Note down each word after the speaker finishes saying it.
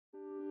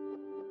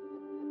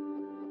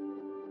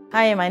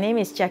Hi, my name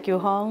is Cheah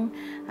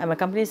I'm a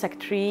company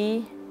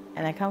secretary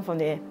and I come from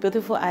the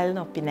beautiful island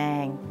of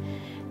Penang.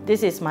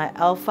 This is my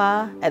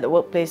Alpha at the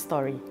Workplace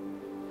story.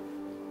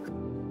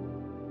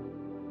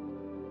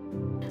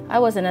 I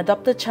was an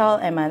adopted child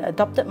and my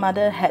adopted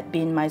mother had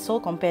been my sole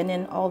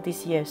companion all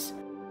these years.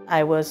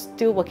 I was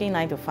still working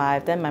 9 to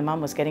 5, then my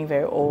mom was getting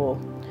very old.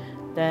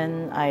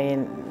 Then I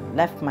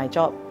left my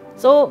job.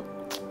 So,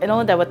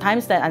 there were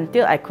times that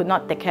until I could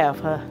not take care of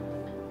her.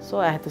 So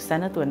I had to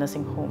send her to a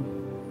nursing home.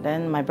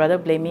 Then my brother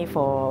blamed me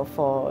for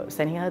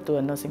sending her to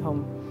a nursing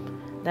home.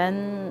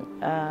 Then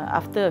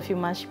after a few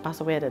months, she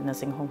passed away at the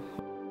nursing home.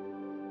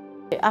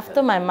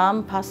 After my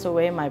mom passed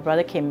away, my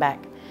brother came back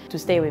to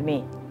stay with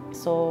me.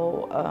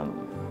 So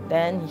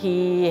then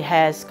he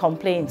has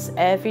complaints.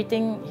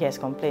 Everything he has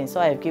complaints. So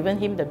I've given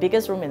him the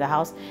biggest room in the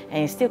house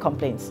and he still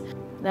complains.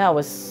 Then I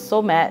was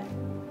so mad.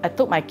 I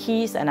took my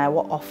keys and I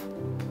walked off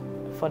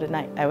for the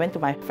night. I went to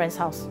my friend's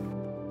house.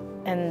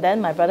 And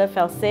then my brother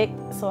fell sick,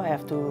 so I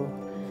have to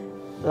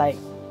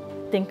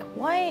think,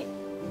 why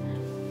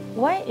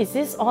is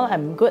this all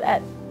I'm good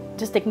at?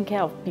 Just taking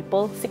care of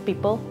people, sick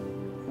people?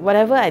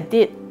 Whatever I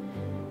did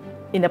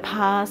in the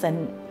past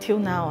and till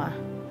now,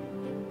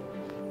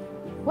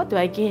 what do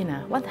I gain?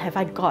 What have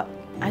I got?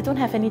 I don't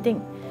have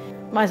anything.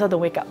 Might as well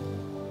don't wake up.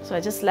 So I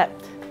just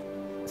slept.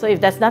 So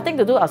if there's nothing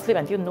to do, I'll sleep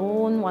until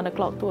noon, 1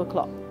 o'clock, 2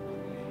 o'clock.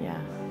 Yeah.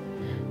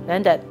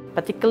 Then that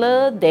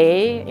particular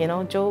day,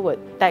 Joe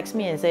would text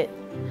me and say,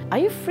 "Are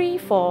you free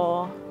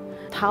for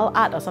tile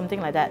art or something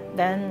like that?"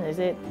 Then is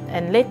it?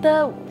 And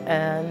later,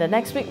 the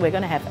next week, we're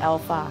going to have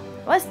Alpha.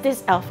 What's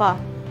this Alpha?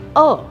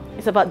 Oh,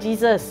 it's about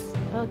Jesus.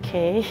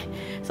 Okay.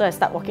 So I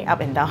start walking up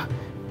and down.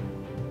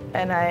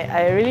 And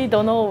I really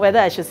don't know whether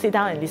I should sit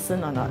down and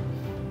listen or not.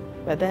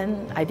 But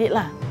then I did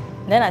lah.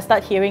 Then I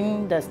start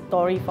hearing the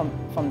story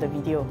from the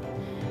video.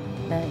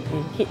 Then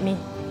it hit me.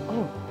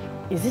 Oh,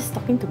 is this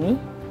talking to me?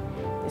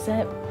 Is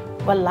that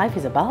what life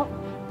is about?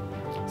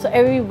 So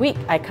every week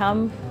I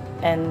come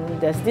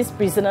and there's this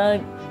prisoner,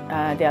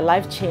 their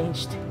life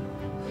changed.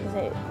 I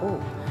say,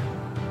 oh,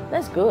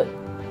 that's good.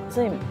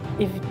 So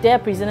if they're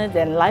prisoner,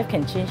 then life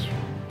can change.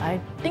 I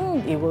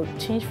think it will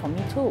change for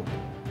me too.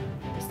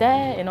 Is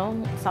there,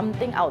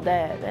 something out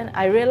there? Then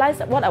I realized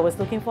that what I was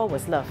looking for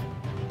was love.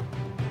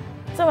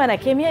 So when I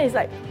came here, it's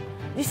like,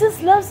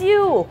 Jesus loves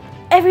you,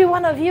 every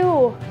one of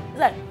you. It's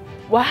like,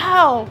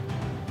 wow.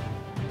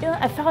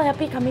 I felt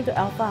happy coming to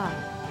Alpha.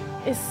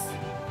 It's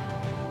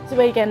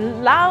where you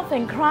can laugh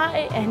and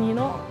cry and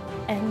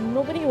and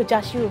nobody will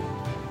judge you.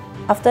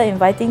 After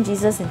inviting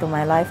Jesus into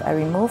my life, I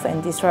removed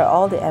and destroyed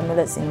all the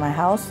amulets in my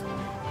house,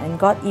 and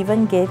God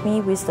even gave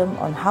me wisdom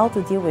on how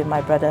to deal with my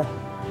brother.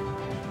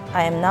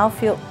 I am now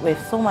filled with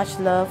so much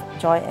love,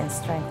 joy and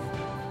strength.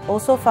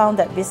 Also found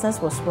that business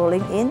was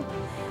rolling in.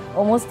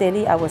 Almost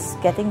daily I was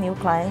getting new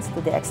clients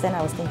to the extent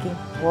I was thinking,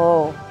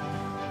 whoa,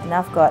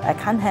 enough God, I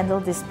can't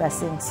handle these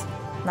blessings.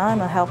 Now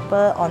I'm a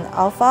helper on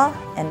Alpha,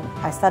 and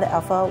I started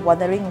Alpha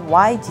wondering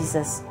why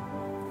Jesus.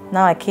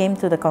 Now I came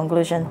to the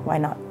conclusion, why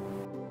not?